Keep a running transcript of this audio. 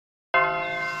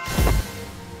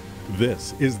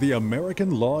This is the American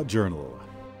Law Journal.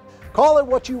 Call it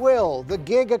what you will, the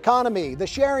gig economy, the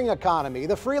sharing economy,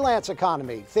 the freelance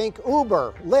economy. Think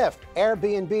Uber, Lyft,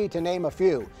 AirBnB, to name a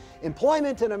few.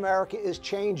 Employment in America is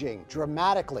changing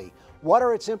dramatically. What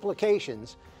are its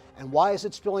implications, and why is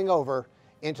it spilling over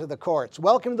into the courts?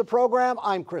 Welcome to the program.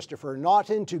 I'm Christopher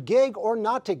Naughton. To gig or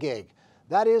not to gig?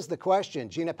 That is the question.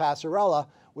 Gina Passarella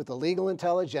with the Legal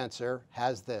Intelligencer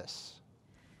has this.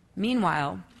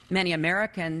 Meanwhile, many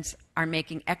Americans are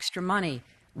making extra money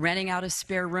renting out a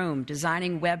spare room,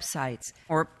 designing websites,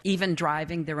 or even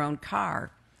driving their own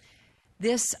car.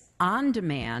 This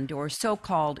on-demand or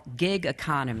so-called gig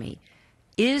economy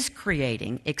is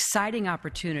creating exciting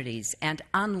opportunities and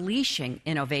unleashing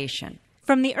innovation.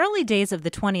 From the early days of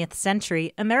the 20th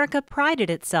century, America prided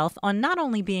itself on not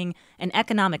only being an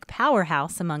economic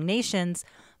powerhouse among nations,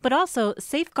 but also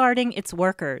safeguarding its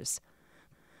workers.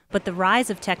 But the rise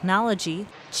of technology,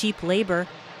 cheap labor,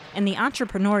 and the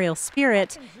entrepreneurial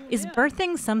spirit is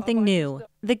birthing something new,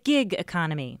 the gig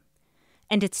economy.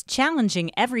 And it's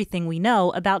challenging everything we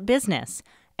know about business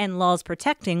and laws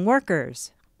protecting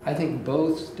workers. I think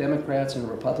both Democrats and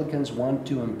Republicans want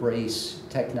to embrace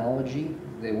technology.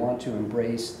 They want to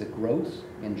embrace the growth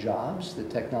in jobs that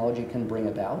technology can bring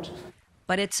about.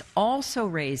 But it's also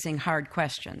raising hard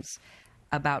questions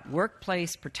about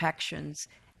workplace protections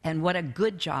and what a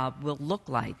good job will look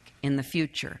like in the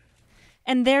future.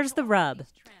 And there's the rub,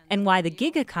 and why the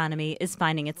gig economy is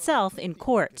finding itself in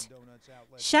court.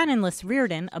 Shannon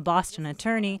Liss-Riordan, a Boston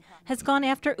attorney, has gone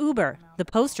after Uber, the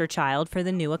poster child for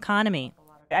the new economy.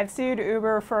 I've sued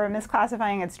Uber for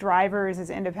misclassifying its drivers as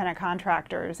independent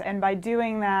contractors, and by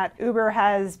doing that, Uber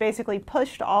has basically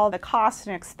pushed all the costs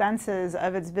and expenses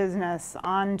of its business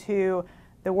onto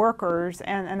the workers,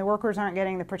 and the workers aren't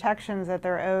getting the protections that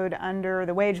they're owed under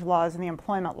the wage laws and the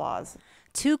employment laws.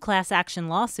 2 class action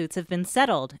lawsuits have been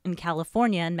settled in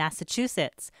California and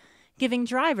Massachusetts, giving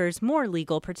drivers more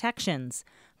legal protections,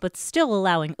 but still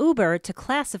allowing Uber to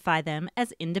classify them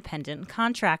as independent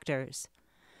contractors.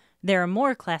 There are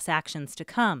more class actions to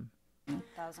come.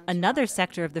 Another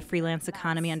sector of the freelance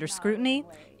economy under scrutiny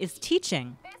is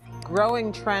teaching.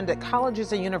 Growing trend at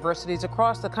colleges and universities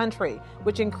across the country,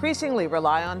 which increasingly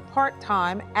rely on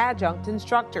part-time adjunct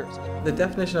instructors. The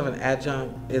definition of an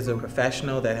adjunct is a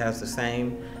professional that has the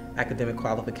same academic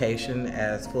qualification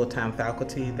as full-time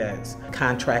faculty that's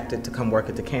contracted to come work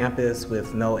at the campus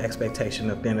with no expectation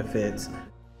of benefits.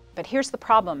 But here's the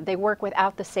problem. They work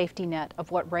without the safety net of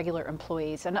what regular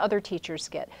employees and other teachers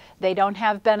get. They don't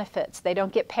have benefits. They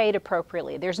don't get paid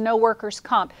appropriately. There's no workers'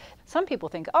 comp. Some people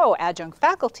think, oh, adjunct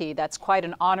faculty, that's quite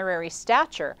an honorary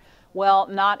stature. Well,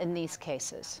 not in these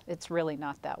cases. It's really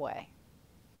not that way.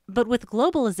 But with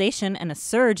globalization and a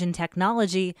surge in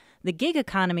technology, the gig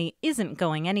economy isn't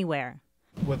going anywhere.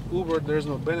 With Uber, there's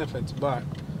no benefits, but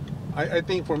I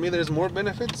think for me there's more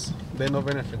benefits than no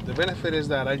benefit. The benefit is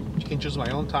that I can choose my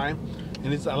own time,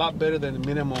 and it's a lot better than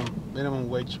minimum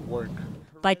wage work.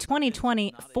 By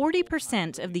 2020,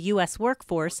 40% of the U.S.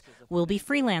 workforce will be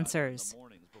freelancers.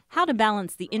 How to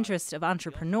balance the interests of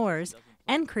entrepreneurs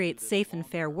and create safe and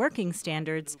fair working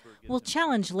standards will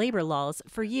challenge labor laws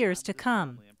for years to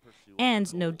come,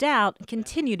 and no doubt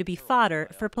continue to be fodder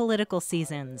for political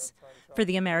seasons. For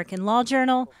the American Law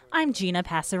Journal, I'm Gina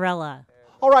Passarella.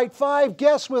 All right, 5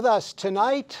 guests with us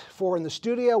tonight, 4 in the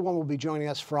studio. One will be joining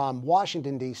us from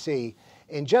Washington, D.C.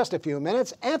 in just a few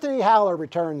minutes. Anthony Haller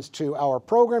returns to our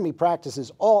program. He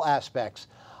practices all aspects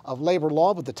of labor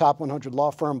law with the top 100 law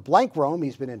firm Blank Rome.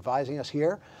 He's been advising us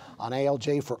here on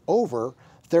ALJ for over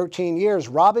 13 years.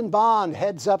 Robin Bond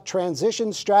heads up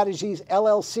Transition Strategies,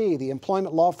 LLC, the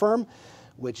employment law firm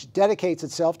which dedicates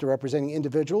itself to representing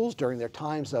individuals during their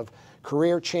times of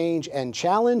career change and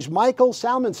challenge. Michael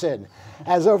Salmanson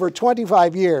has over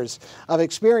 25 years of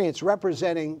experience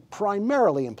representing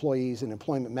primarily employees in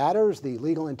employment matters. The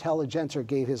Legal Intelligencer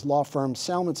gave his law firm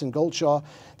Salmanson Goldshaw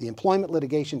the Employment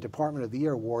Litigation Department of the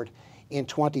Year Award in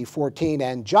 2014.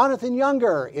 And Jonathan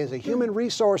Younger is a human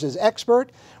resources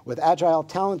expert with Agile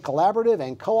Talent Collaborative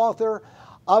and co-author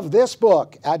of this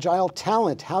book, Agile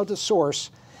Talent: How to Source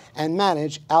and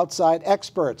Manage Outside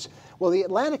Experts. Well, the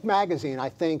Atlantic magazine, I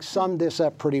think, summed this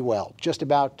up pretty well just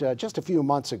a few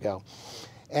months ago.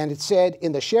 And it said,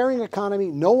 in the sharing economy,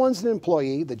 no one's an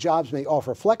employee. The jobs may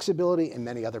offer flexibility and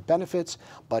many other benefits,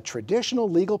 but traditional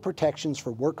legal protections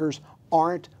for workers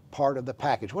aren't part of the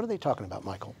package. What are they talking about,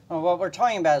 Michael? Well, what we're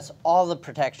talking about is all the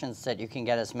protections that you can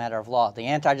get as a matter of law. The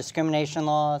anti-discrimination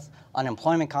laws,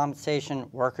 unemployment compensation,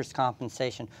 workers'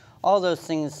 compensation, all those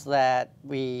things that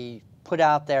we put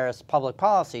out there as public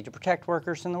policy to protect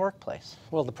workers in the workplace?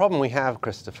 Well, the problem we have,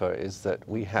 Christopher, is that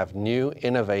we have new,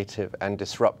 innovative, and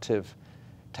disruptive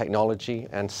technology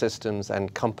and systems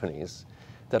and companies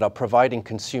that are providing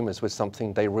consumers with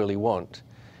something they really want.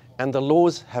 And the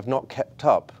laws have not kept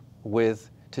up with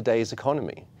today's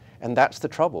economy. And that's the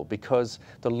trouble, because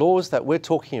the laws that we're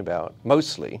talking about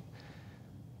mostly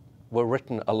were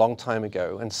written a long time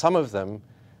ago, and some of them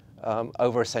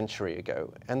over a century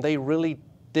ago. And they really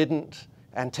didn't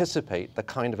anticipate the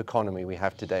kind of economy we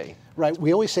have today. Right.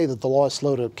 We always say that the law is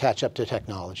slow to catch up to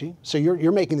technology. So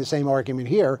you're making the same argument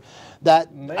here that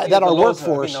our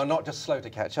workforce are not just slow to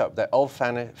catch up. They're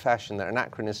old-fashioned, they're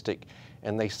anachronistic,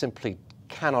 and they simply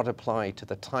cannot apply to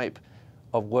the type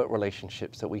of work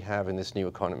relationships that we have in this new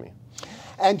economy.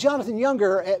 And Jonathan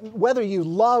Younger, whether you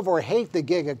love or hate the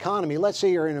gig economy, let's say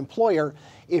you're an employer,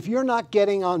 if you're not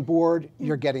getting on board,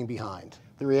 you're getting behind.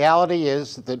 The reality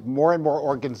is that more and more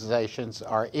organizations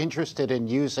are interested in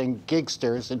using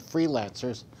gigsters and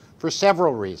freelancers for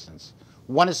several reasons.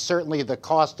 One is certainly the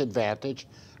cost advantage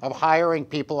of hiring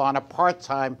people on a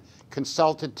part-time,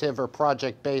 consultative, or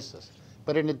project basis.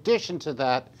 But in addition to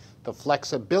that, the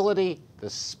flexibility, the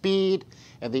speed,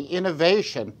 and the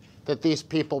innovation that these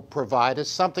people provide is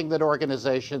something that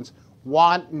organizations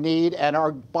want, need, and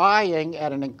are buying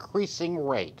at an increasing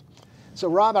rate. So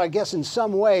Rob, I guess in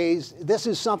some ways, this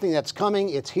is something that's coming,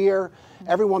 it's here,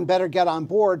 everyone better get on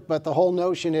board, but the whole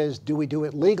notion is, do we do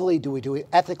it legally, do we do it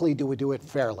ethically, do we do it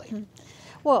fairly?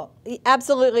 Well,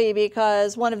 absolutely,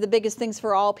 because one of the biggest things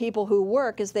for all people who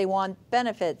work is they want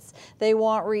benefits, they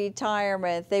want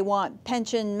retirement, they want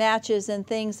pension matches and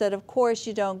things that of course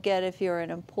you don't get if you're an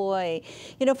employee.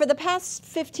 You know, for the past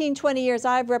 15, 20 years,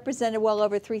 I've represented well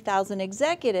over 3,000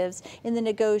 executives in the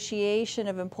negotiation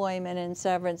of employment and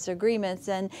severance agreements,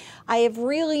 and I have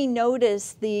really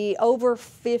noticed the over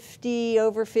 50,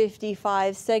 over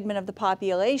 55 segment of the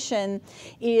population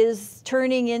is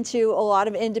turning into a lot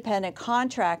of independent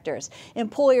contractors.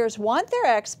 Employers want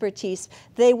their expertise.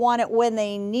 They want it when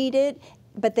they need it,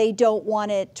 but they don't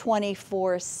want it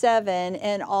 24/7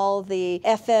 and all the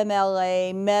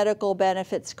FMLA medical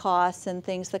benefits costs and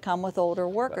things that come with older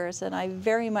workers. And I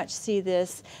very much see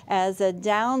this as a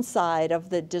downside of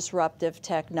the disruptive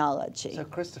technology. So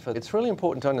Christopher, it's really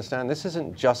important to understand this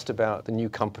isn't just about the new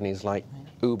companies like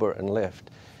Uber and Lyft.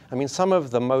 I mean, some of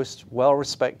the most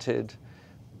well-respected,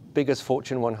 biggest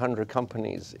Fortune 100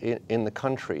 companies in the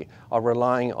country are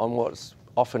relying on what's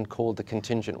often called the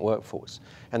contingent workforce.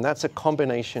 And that's a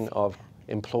combination of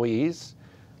employees,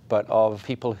 but of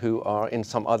people who are in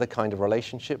some other kind of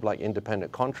relationship, like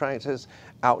independent contractors,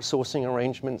 outsourcing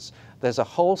arrangements. There's a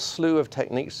whole slew of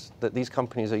techniques that these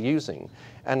companies are using.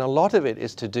 And a lot of it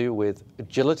is to do with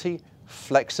agility,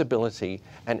 flexibility,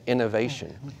 and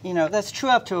innovation. You know, that's true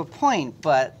up to a point,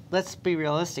 but let's be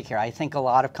realistic here. I think a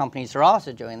lot of companies are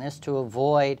also doing this to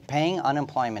avoid paying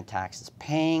unemployment taxes,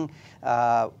 paying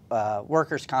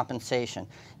workers' compensation.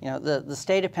 You know, the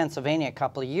state of Pennsylvania a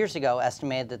couple of years ago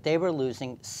estimated that they were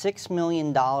losing $6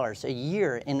 million a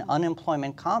year in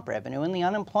unemployment comp revenue, and the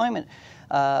unemployment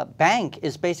bank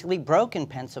is basically broke in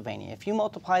Pennsylvania. If you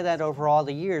multiply that over all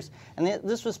the years, and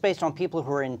this was based on people who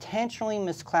were intentionally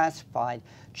misclassified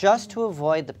just to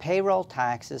avoid the payroll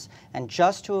taxes and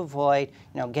just to avoid,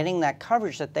 you know, getting that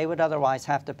coverage that they would otherwise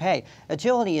have to pay.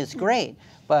 Agility is great,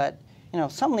 but you know,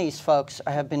 some of these folks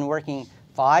have been working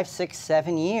 5, 6,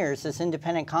 7 years as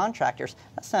independent contractors.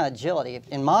 That's not agility.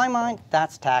 In my mind,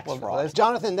 that's tax fraud.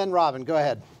 Jonathan, then Robin, go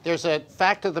ahead. There's a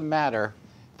fact of the matter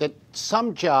that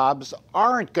some jobs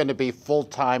aren't going to be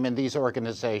full-time in these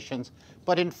organizations,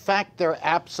 but in fact, they're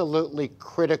absolutely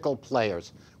critical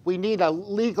players. We need a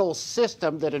legal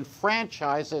system that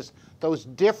enfranchises those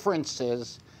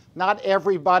differences. Not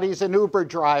everybody's an Uber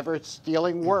driver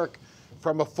stealing work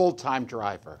from a full-time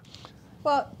driver.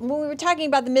 Well, when we were talking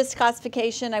about the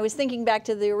misclassification, I was thinking back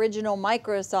to the original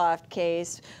Microsoft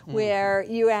case where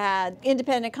you had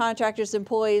independent contractors,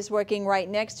 employees working right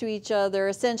next to each other,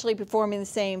 essentially performing the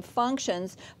same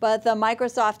functions, but the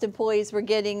Microsoft employees were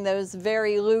getting those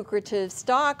very lucrative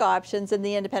stock options and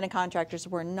the independent contractors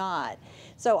were not.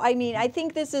 So, I mean, I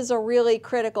think this is a really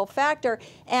critical factor,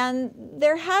 and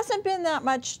there hasn't been that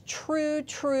much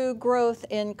true growth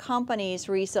in companies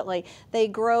recently. They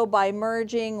grow by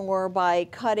merging or by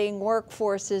cutting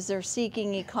workforces or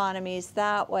seeking economies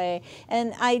that way.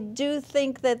 And I do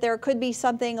think that there could be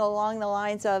something along the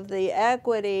lines of the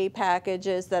equity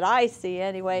packages that I see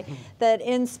anyway, that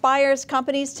inspires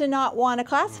companies to not want to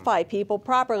classify people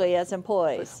properly as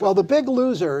employees. Well, the big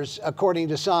losers, according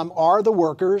to some, are the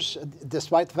workers.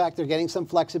 Despite the fact they're getting some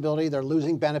flexibility, they're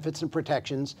losing benefits and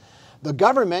protections. The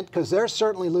government, because they're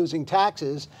certainly losing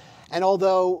taxes. And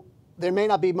although there may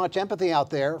not be much empathy out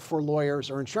there for lawyers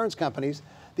or insurance companies,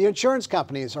 the insurance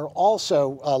companies are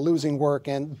also losing work.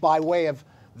 And by way of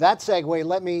that segue,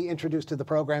 let me introduce to the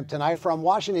program tonight from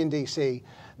Washington, D.C.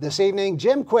 this evening,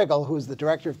 Jim Quiggle, who's the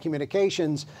Director of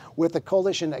Communications with the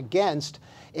Coalition Against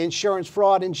Insurance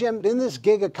Fraud. And Jim, in this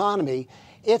gig economy,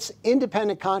 it's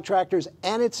independent contractors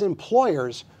and its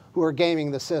employers who are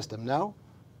gaming the system, no?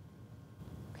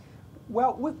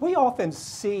 Well, we often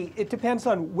see, it depends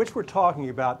on which we're talking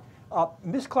about.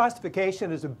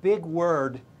 Misclassification is a big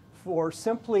word for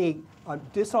simply a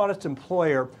dishonest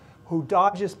employer who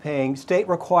dodges paying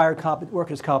state-required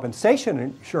workers' compensation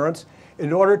insurance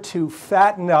in order to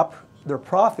fatten up their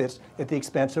profits at the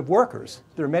expense of workers.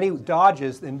 There are many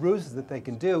dodges and ruses that they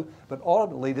can do, but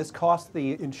ultimately this costs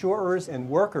the insurers and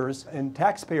workers and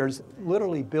taxpayers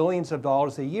literally billions of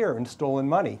dollars a year in stolen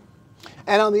money.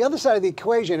 And on the other side of the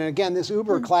equation, and again, this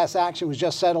Uber class action was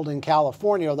just settled in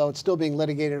California, although it's still being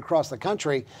litigated across the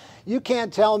country. You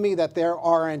can't tell me that there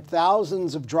aren't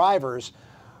thousands of drivers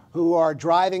who are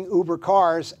driving Uber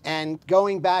cars and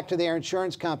going back to their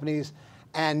insurance companies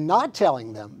and not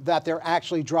telling them that they're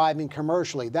actually driving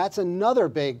commercially. That's another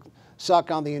big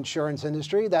suck on the insurance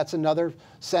industry. That's another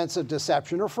sense of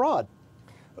deception or fraud.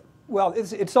 Well,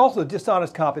 it's also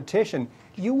dishonest competition.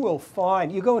 You will find,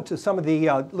 you go into some of the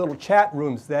little chat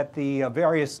rooms that the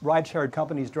various ride-share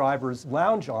companies' drivers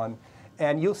lounge on,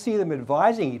 and you'll see them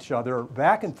advising each other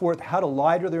back and forth how to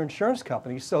lie to their insurance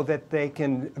companies so that they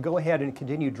can go ahead and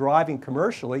continue driving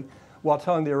commercially while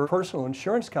telling their personal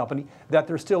insurance company that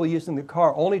they're still using the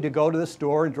car only to go to the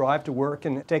store and drive to work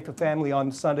and take the family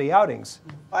on Sunday outings.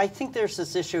 I think there's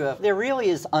this issue of there really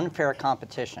is unfair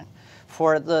competition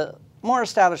for the more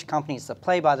established companies that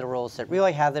play by the rules, that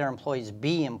really have their employees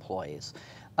be employees.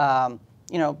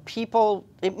 You know, people,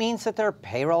 it means that their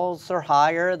payrolls are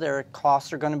higher, their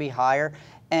costs are going to be higher,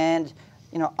 and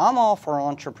you know, I'm all for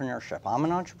entrepreneurship. I'm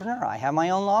an entrepreneur. I have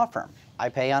my own law firm. I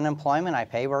pay unemployment, I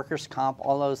pay workers' comp,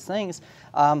 all those things.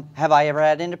 Have I ever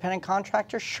had independent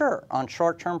contractors? Sure, on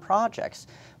short-term projects.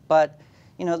 But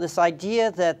you know, this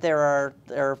idea that there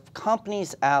are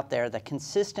companies out there that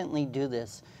consistently do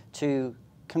this to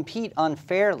compete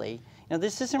unfairly, you know,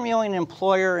 this isn't really an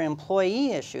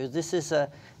employer-employee issue. This is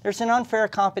there's an unfair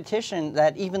competition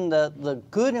that even the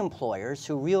good employers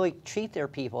who really treat their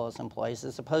people as employees,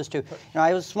 as opposed to, you know,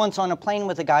 I was once on a plane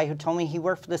with a guy who told me he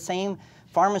worked for the same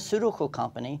pharmaceutical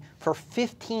company for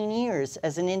 15 years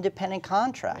as an independent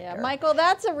contractor. Yeah, Michael,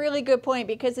 that's a really good point,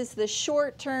 because it's the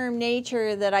short-term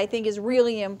nature that I think is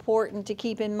really important to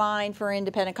keep in mind for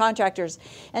independent contractors.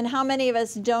 And how many of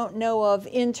us don't know of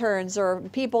interns or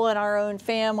people in our own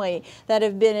family that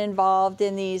have been involved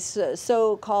in these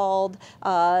so-called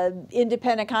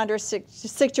independent contractor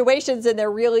situations, and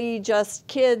they're really just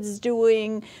kids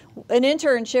doing an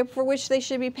internship for which they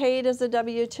should be paid as a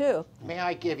W-2. May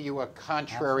I give you a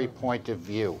contrary point of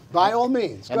view? By all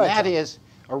means. And that is,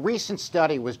 a recent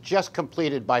study was just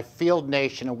completed by Field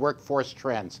Nation and Workforce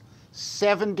Trends.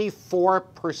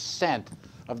 74%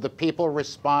 of the people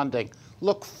responding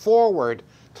look forward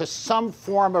to some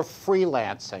form of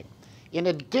freelancing. In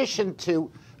addition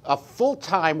to a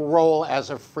full-time role as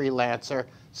a freelancer,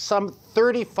 some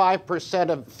 35%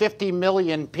 of 50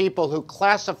 million people who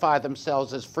classify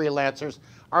themselves as freelancers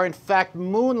are in fact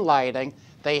moonlighting.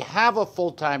 They have a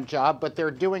full-time job, but they're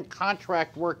doing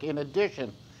contract work in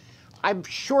addition. I'm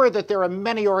sure that there are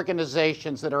many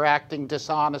organizations that are acting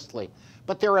dishonestly,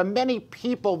 but there are many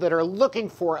people that are looking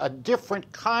for a different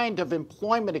kind of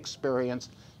employment experience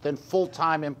than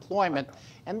full-time employment,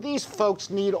 and these folks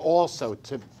need also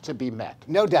to be met.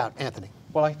 No doubt, Anthony.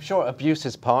 Well, I'm sure abuse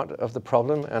is part of the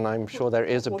problem, and I'm sure there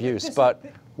is abuse, but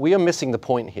we are missing the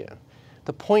point here.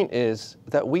 The point is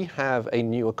that we have a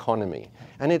new economy,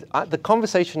 and the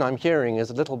conversation I'm hearing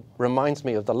reminds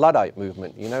me of the Luddite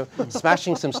movement, you know,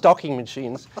 smashing some stocking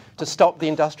machines to stop the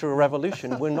Industrial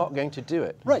Revolution. We're not going to do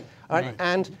it. Right.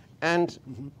 And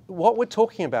what we're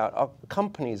talking about are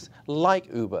companies like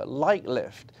Uber, like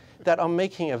Lyft, that are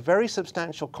making a very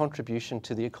substantial contribution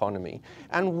to the economy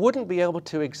and wouldn't be able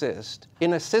to exist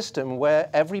in a system where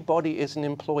everybody is an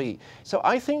employee. So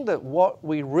I think that what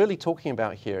we're really talking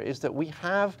about here is that we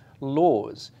have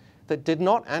laws that did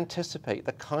not anticipate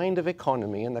the kind of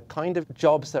economy and the kind of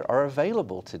jobs that are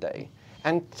available today.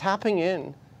 And tapping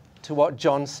in to what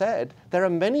John said, there are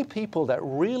many people that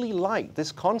really like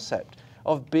this concept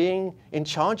of being in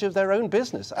charge of their own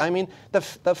business. I mean, the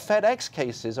FedEx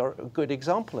cases are a good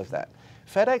example of that.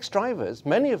 FedEx drivers,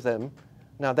 many of them,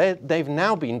 now they've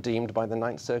now been deemed by the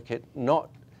Ninth Circuit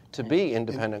not to be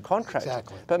independent contractors.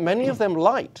 Exactly. But many of them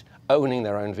liked owning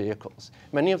their own vehicles.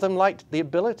 Many of them liked the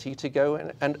ability to go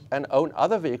and own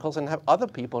other vehicles and have other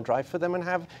people drive for them and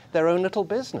have their own little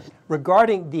business.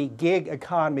 Regarding the gig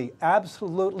economy,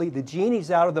 absolutely, the genie's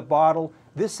out of the bottle.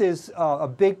 This is a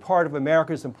big part of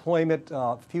America's employment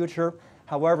future.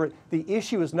 However, the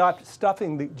issue is not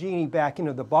stuffing the genie back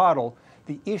into the bottle.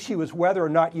 The issue is whether or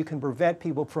not you can prevent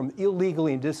people from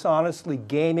illegally and dishonestly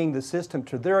gaming the system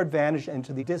to their advantage and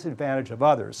to the disadvantage of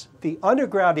others. The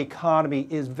underground economy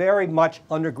is very much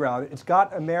underground. It's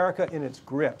got America in its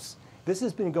grips. This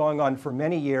has been going on for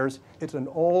many years. It's an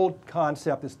old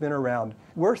concept that's been around.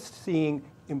 We're seeing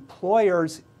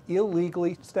employers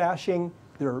illegally stashing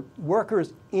their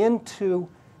workers into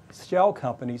shell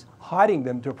companies, hiding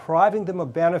them, depriving them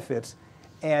of benefits,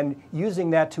 and using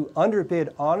that to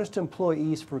underbid honest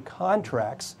employees for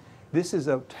contracts. This is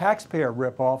a taxpayer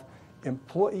ripoff.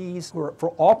 Employees who are, for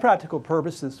all practical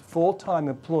purposes, full-time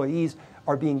employees,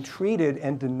 are being treated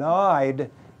and denied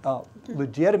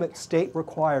legitimate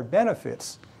state-required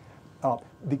benefits.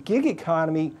 The gig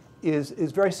economy is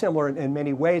very similar in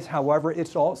many ways. However,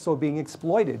 it's also being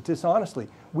exploited dishonestly.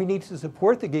 We need to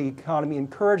support the gig economy,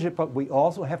 encourage it, but we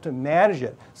also have to manage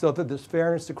it so that there's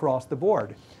fairness across the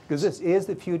board. Because this is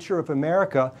the future of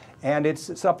America, and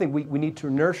it's something we need to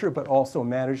nurture, but also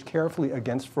manage carefully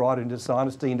against fraud and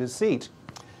dishonesty and deceit.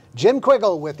 Jim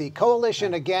Quiggle with the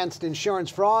Coalition Against Insurance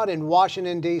Fraud in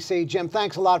Washington, D.C. Jim,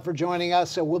 thanks a lot for joining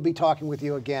us. So we'll be talking with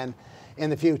you again in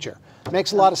the future.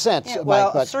 Makes a lot of sense, yeah, Mike.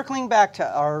 Well, but circling back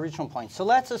to our original point, so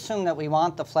let's assume that we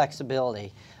want the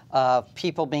flexibility of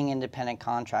people being independent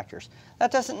contractors.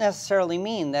 That doesn't necessarily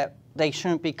mean that they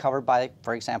shouldn't be covered by,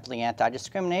 for example, the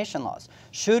anti-discrimination laws.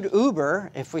 Should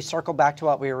Uber, if we circle back to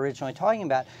what we were originally talking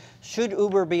about, should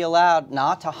Uber be allowed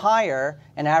not to hire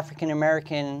an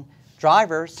African-American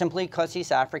driver simply because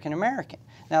he's African-American?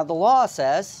 Now, the law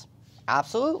says,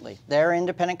 absolutely, they're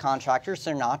independent contractors.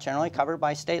 They're not generally covered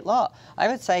by state law. I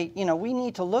would say, you know, we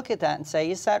need to look at that and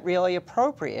say, is that really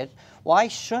appropriate? Why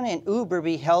shouldn't Uber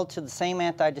be held to the same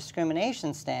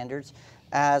anti-discrimination standards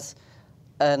as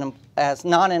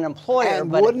not an employer?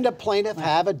 And wouldn't a plaintiff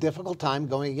have a difficult time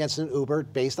going against an Uber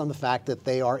based on the fact that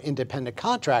they are independent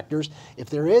contractors if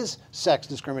there is sex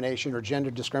discrimination or gender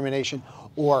discrimination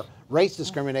or race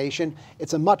discrimination?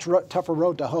 It's a much tougher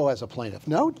road to hoe as a plaintiff,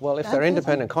 no? Well, if they're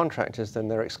independent contractors, then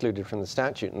they're excluded from the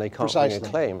statute and they can't bring a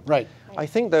claim. Right. I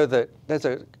think, though, that there's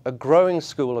a growing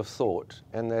school of thought,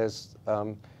 and there's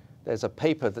a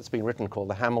paper that's been written called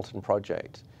the Hamilton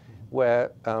Project,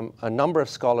 where a number of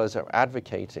scholars are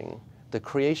advocating the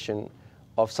creation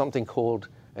of something called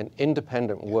an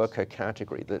independent worker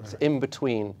category that's in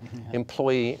between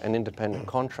employee and independent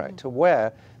contractor,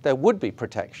 where there would be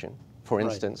protection, for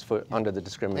instance, for under the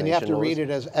discrimination And you have to laws. read it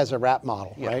as a rap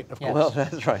model, right? Of course. Well,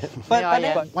 that's right.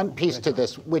 But one piece to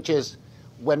this, which is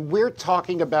when we're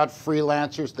talking about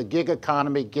freelancers, the gig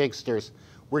economy, gigsters,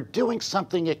 we're doing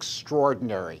something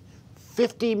extraordinary.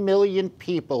 50 million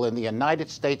people in the United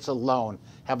States alone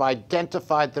have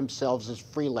identified themselves as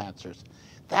freelancers.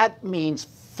 That means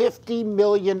 50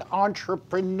 million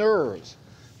entrepreneurs,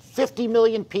 50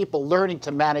 million people learning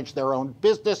to manage their own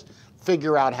business,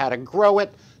 figure out how to grow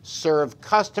it, serve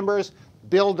customers,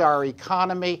 build our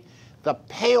economy. The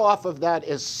payoff of that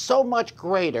is so much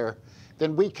greater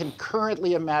than we can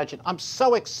currently imagine. I'm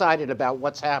so excited about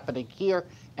what's happening here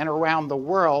and around the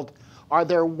world. Are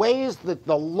there ways that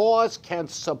the laws can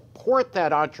support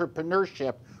that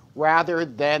entrepreneurship rather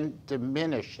than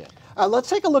diminish it? Let's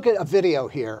take a look at a video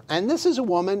here. And this is a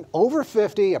woman over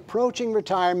 50, approaching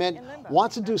retirement,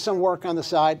 wants to do some work on the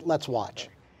side. Let's watch.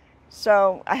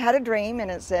 So I had a dream, and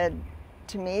it said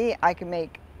to me I could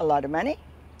make a lot of money.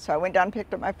 So I went down,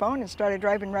 picked up my phone, and started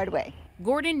driving right away.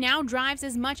 Gordon now drives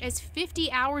as much as 50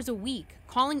 hours a week,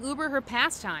 calling Uber her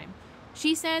pastime.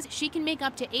 She says she can make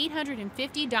up to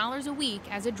 $850 a week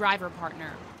as a driver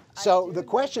partner. So the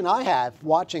question I have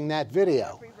watching that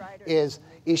video is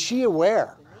she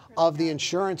aware of the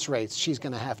insurance rates she's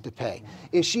going to have to pay?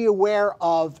 Is she aware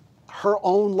of her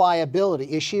own liability?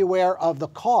 Is she aware of the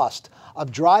cost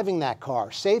of driving that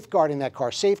car,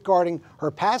 safeguarding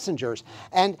her passengers?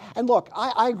 And look,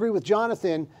 I agree with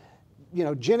Jonathan. You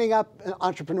know, ginning up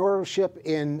entrepreneurship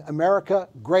in America,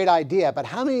 great idea. But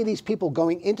how many of these people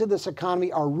going into this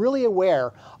economy are really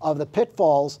aware of the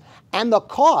pitfalls and the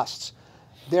costs?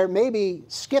 They're maybe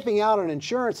skipping out on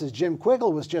insurance, as Jim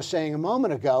Quiggle was just saying a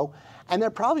moment ago, and they're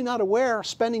probably not aware,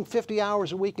 spending 50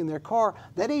 hours a week in their car,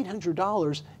 that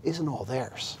 $800 isn't all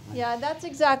theirs. Yeah, that's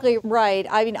exactly right.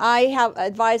 I mean, I have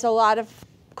advised a lot of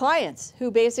clients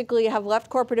who basically have left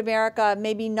corporate America,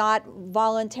 maybe not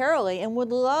voluntarily, and would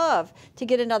love to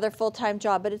get another full-time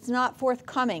job, but it's not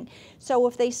forthcoming. So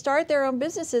if they start their own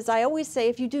businesses, I always say,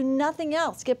 if you do nothing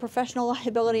else, get professional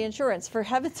liability insurance. For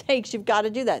heaven's sakes, you've got to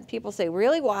do that. People say,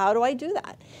 really? Well, how do I do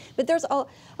that? But there's a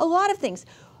lot of things.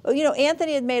 You know,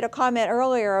 Anthony had made a comment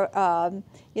earlier,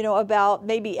 you know, about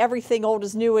maybe everything old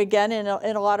is new again in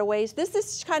a lot of ways.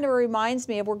 This kind of reminds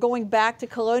me of, we're going back to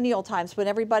colonial times when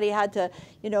everybody had to,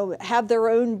 you know, have their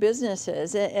own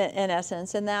businesses in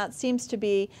essence, and that seems to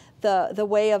be the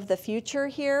way of the future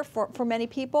here for many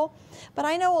people. But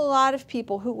I know a lot of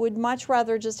people who would much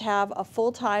rather just have a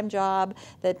full-time job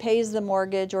that pays the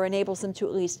mortgage or enables them to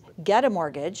at least get a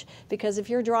mortgage, because if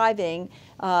you're driving,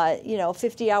 you know,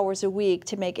 50 hours a week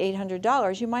to make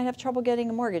 $800, you might have trouble getting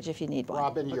a mortgage if you need one.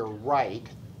 Robin, you're right.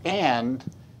 And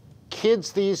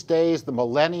kids these days, the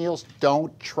millennials,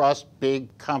 don't trust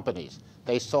big companies.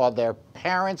 They saw their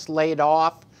parents laid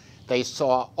off. They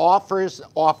saw offers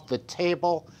off the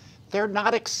table. They're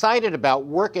not excited about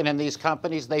working in these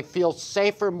companies. They feel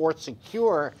safer, more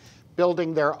secure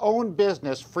building their own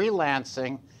business,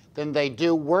 freelancing, than they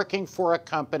do working for a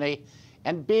company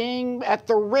and being at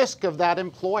the risk of that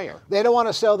employer. They don't want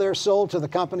to sell their soul to the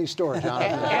company store,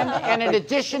 Jonathan. and in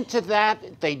addition to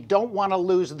that, they don't want to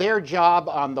lose their job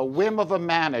on the whim of a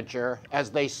manager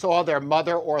as they saw their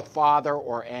mother or father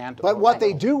or aunt. But what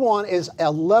they do want is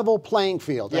a level playing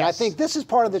field. And I Yes. think this is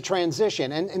part of the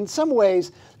transition. And in some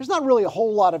ways, there's not really a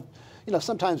whole lot of, you know,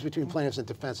 sometimes between plaintiffs and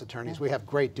defense attorneys, we have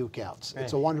great duke outs.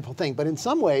 It's a wonderful thing. But in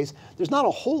some ways, there's not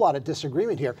a whole lot of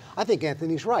disagreement here. I think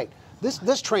Anthony's right.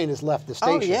 This train has left the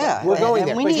station. Oh, yeah. We're going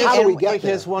there. But how do we get there?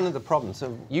 Here's one of the problems.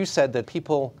 So you said that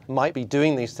people might be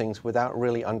doing these things without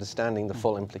really understanding the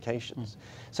full implications.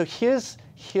 So here's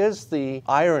the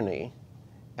irony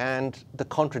and the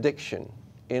contradiction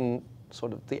in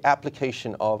sort of the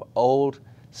application of old,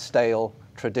 stale,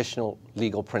 traditional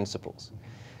legal principles.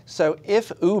 So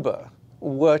if Uber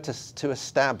were to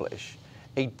establish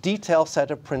a detailed set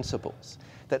of principles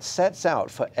that sets out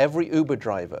for every Uber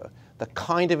driver the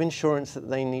kind of insurance that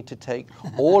they need to take,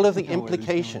 all of the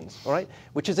implications, all right,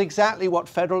 which is exactly what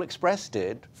Federal Express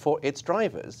did for its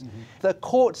drivers. The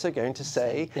courts are going to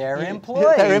say they're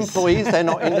employees. They're employees, they're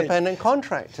not independent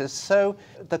contractors. So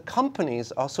the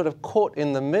companies are sort of caught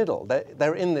in the middle.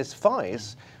 They're in this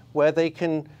vice where they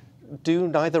can do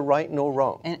neither right nor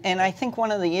wrong. And I think one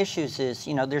of the issues is,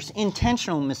 you know, there's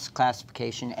intentional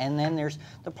misclassification, and then there's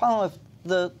the problem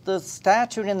of the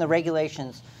statute and the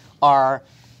regulations are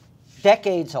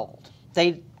decades old.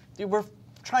 They were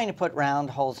trying to put round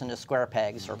holes into square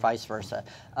pegs or vice versa.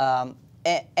 And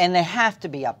they have to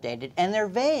be updated, and they're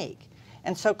vague.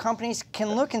 And so companies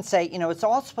can look and say, you know, it's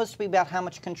all supposed to be about how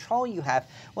much control you have.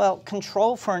 Well,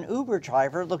 control for an Uber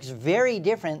driver looks very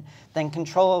different than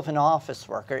control of an office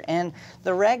worker. And the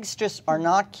regs just are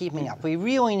not keeping up. We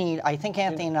really need, I think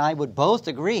Anthony and I would both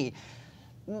agree,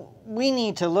 we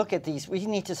need to look at these. We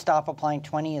need to stop applying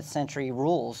 20th century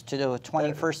rules to a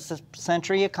 21st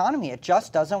century economy. It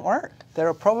just doesn't work. There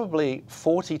are probably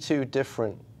 42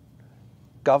 different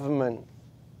government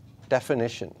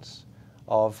definitions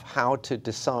of how to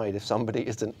decide if somebody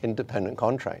is an independent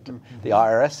contractor. The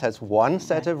IRS has one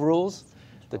set of rules.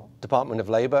 The Department of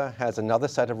Labor has another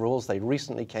set of rules. They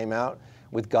recently came out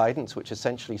with guidance which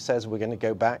essentially says we're going to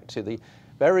go back to the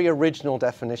very original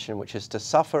definition, which is to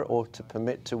suffer or to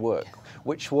permit to work,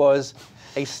 which was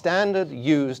a standard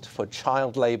used for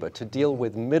child labor to deal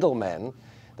with middlemen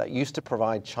that used to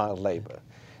provide child labor.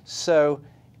 So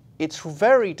it's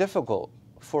very difficult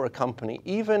for a company,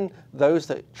 even those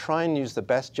that try and use the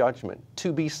best judgment,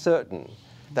 to be certain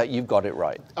that you've got it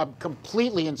right. I'm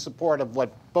completely in support of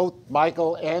what both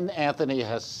Michael and Anthony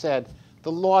has said.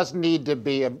 The laws need to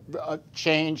be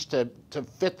changed to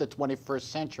fit the 21st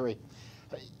century.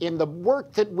 In the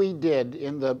work that we did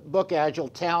in the book Agile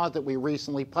Talent that we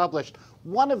recently published,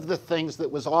 one of the things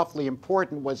that was awfully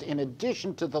important was, in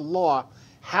addition to the law,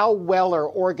 how well are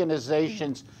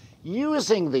organizations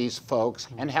using these folks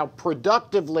and how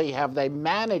productively have they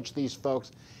managed these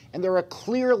folks. And there are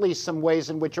clearly some ways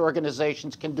in which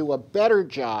organizations can do a better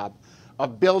job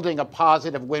of building a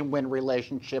positive win-win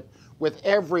relationship with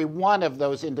every one of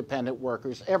those independent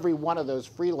workers, every one of those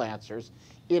freelancers.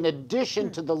 In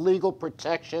addition to the legal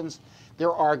protections,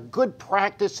 there are good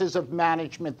practices of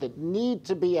management that need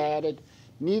to be added,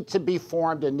 need to be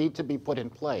formed, and need to be put in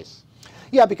place.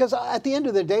 Yeah, because at the end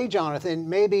of the day, Jonathan,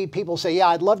 maybe people say, yeah,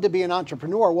 I'd love to be an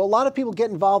entrepreneur. Well, a lot of people get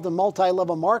involved in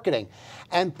multi-level marketing.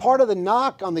 And part of the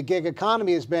knock on the gig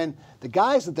economy has been the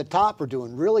guys at the top are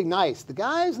doing really nice. The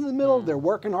guys in the middle, they're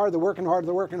working hard, they're working hard,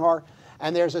 they're working hard.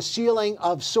 and there's a ceiling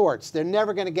of sorts. They're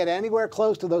never going to get anywhere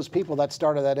close to those people that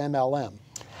started that MLM.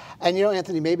 And you know,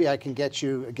 Anthony, maybe I can get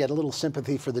a little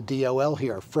sympathy for the DOL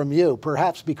here from you,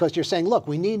 perhaps because you're saying, look,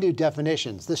 we need new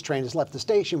definitions. This train has left the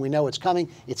station. We know it's coming.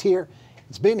 It's here.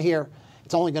 It's been here.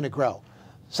 It's only going to grow.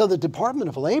 So the Department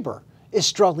of Labor is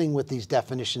struggling with these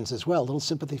definitions as well. A little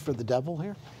sympathy for the devil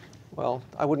here? Well,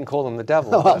 I wouldn't call them the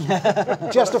devil.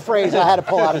 Just a phrase I had to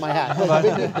pull out of my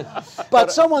hat.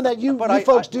 But someone that you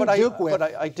folks do duke with.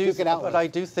 But I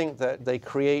do think that they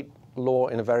create law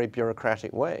in a very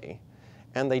bureaucratic way,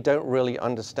 and they don't really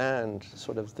understand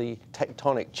sort of the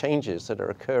tectonic changes that are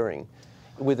occurring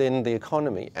within the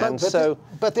economy.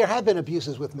 But there have been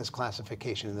abuses with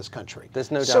misclassification in this country.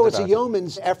 There's no doubt So it's about a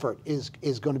yeoman's effort is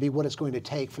going to be what it's going to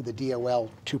take for the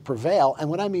DOL to prevail. And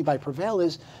what I mean by prevail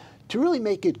is to really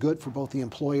make it good for both the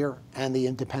employer and the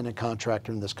independent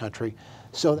contractor in this country,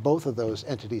 so that both of those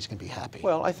entities can be happy.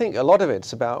 Well, I think a lot of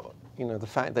it's about, you know, the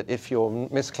fact that if you're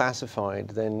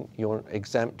misclassified, then you're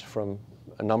exempt from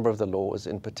a number of the laws.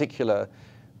 In particular,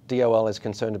 DOL is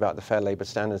concerned about the Fair Labor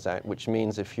Standards Act, which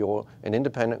means if you're an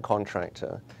independent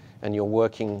contractor and you're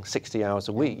working 60 hours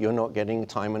a week, you're not getting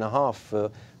time and a half for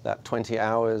that 20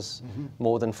 hours,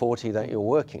 more than 40 that you're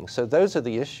working. So those are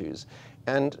the issues.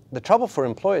 And the trouble for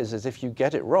employers is if you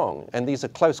get it wrong, and these are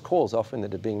close calls often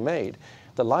that are being made,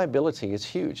 the liability is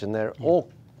huge, and there are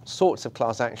all sorts of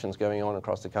class actions going on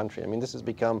across the country. I mean, this has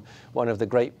become one of the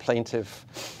great plaintiff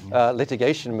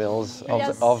litigation mills of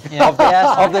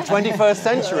the 21st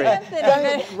century.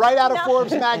 Right out of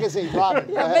Forbes magazine, Robin.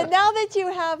 But now that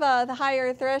you have the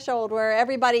higher threshold where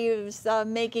everybody who's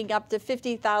making up to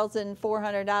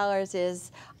 $50,400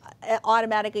 is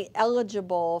automatically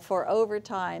eligible for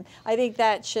overtime, I think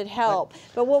that should help.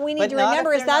 But what we need to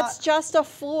remember is that's just a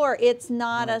floor. It's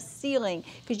not a ceiling,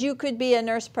 because you could be a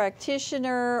nurse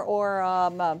practitioner or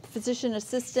a physician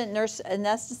assistant, nurse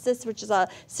anesthetist, which is a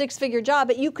six-figure job,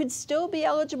 but you could still be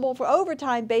eligible for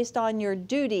overtime based on your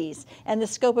duties and the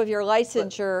scope of your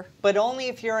licensure. But only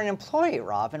if you're an employee,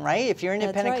 Robin, right? If you're an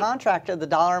independent contractor, the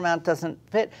dollar amount doesn't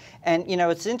fit. And you know,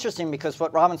 it's interesting because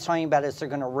what Robin's talking about is they're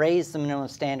going to raise the minimum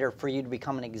standard for you to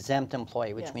become an exempt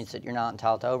employee, which means that you're not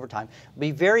entitled to overtime. It'll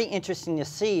be very interesting to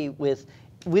see with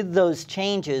those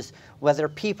changes whether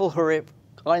people who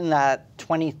are in that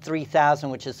 23,000,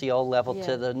 which is the old level,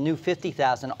 to the new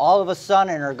 50,000, all of a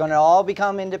sudden are going to all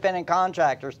become independent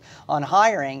contractors on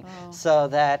hiring, so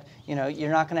that you're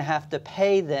not going to have to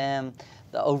pay them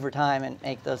the overtime and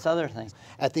make those other things.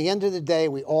 At the end of the day,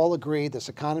 we all agree this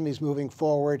economy is moving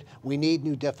forward. We need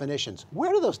new definitions.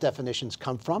 Where do those definitions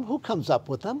come from? Who comes up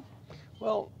with them?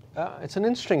 Well, it's an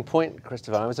interesting point,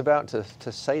 Christopher. I was about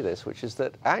to say this, which is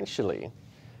that actually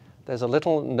there's a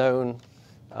little known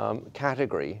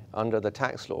category under the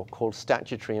tax law called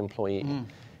statutory employee.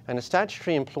 And a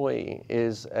statutory employee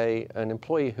is an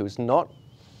employee who's not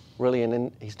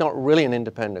really he's not really an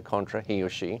independent contractor, he or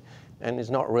she, and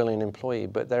is not really an employee,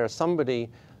 but there are somebody,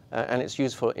 and it's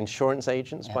used for insurance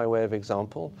agents by way of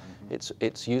example.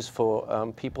 It's used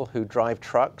for people who drive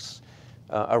trucks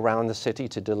around the city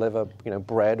to deliver,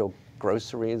 bread or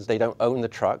groceries. They don't own the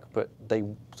truck, but they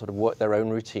sort of work their own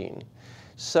routine.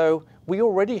 So we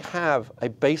already have a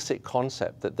basic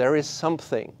concept that there is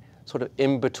something sort of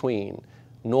in between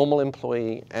normal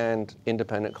employee and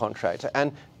independent contractor.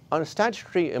 And on a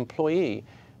statutory employee,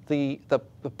 the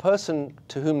person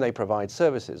to whom they provide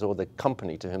services, or the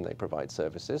company to whom they provide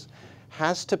services,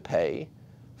 has to pay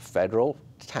federal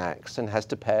tax and has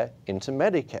to pay into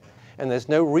Medicare. And there's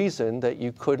no reason that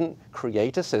you couldn't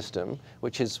create a system,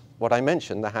 which is what I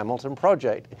mentioned, the Hamilton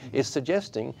Project is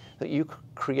suggesting that you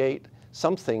create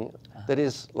something that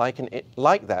is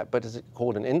like that, but is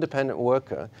called an independent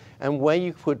worker, and where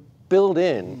you could build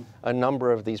in a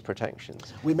number of these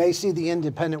protections. We may see the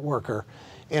independent worker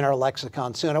in our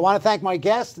lexicon soon. I want to thank my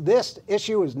guest. This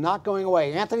issue is not going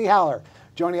away. Anthony Haller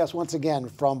joining us once again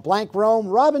from Blank Rome,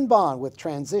 Robin Bond with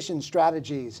Transition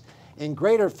Strategies in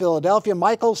Greater Philadelphia,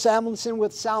 Michael Salmanson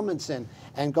with Salmanson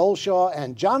and Goldshaw,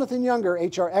 and Jonathan Younger,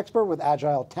 HR expert with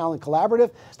Agile Talent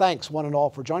Collaborative. Thanks one and all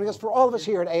for joining us. For all of us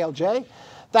here at ALJ,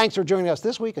 thanks for joining us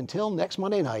this week. Until next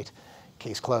Monday night,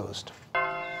 case closed.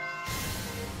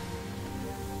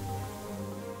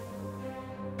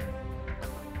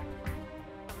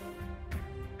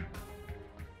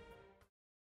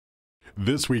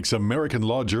 This week's American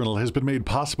Law Journal has been made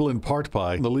possible in part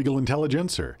by The Legal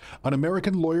Intelligencer, an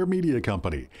American lawyer media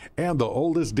company, and the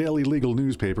oldest daily legal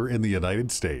newspaper in the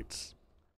United States.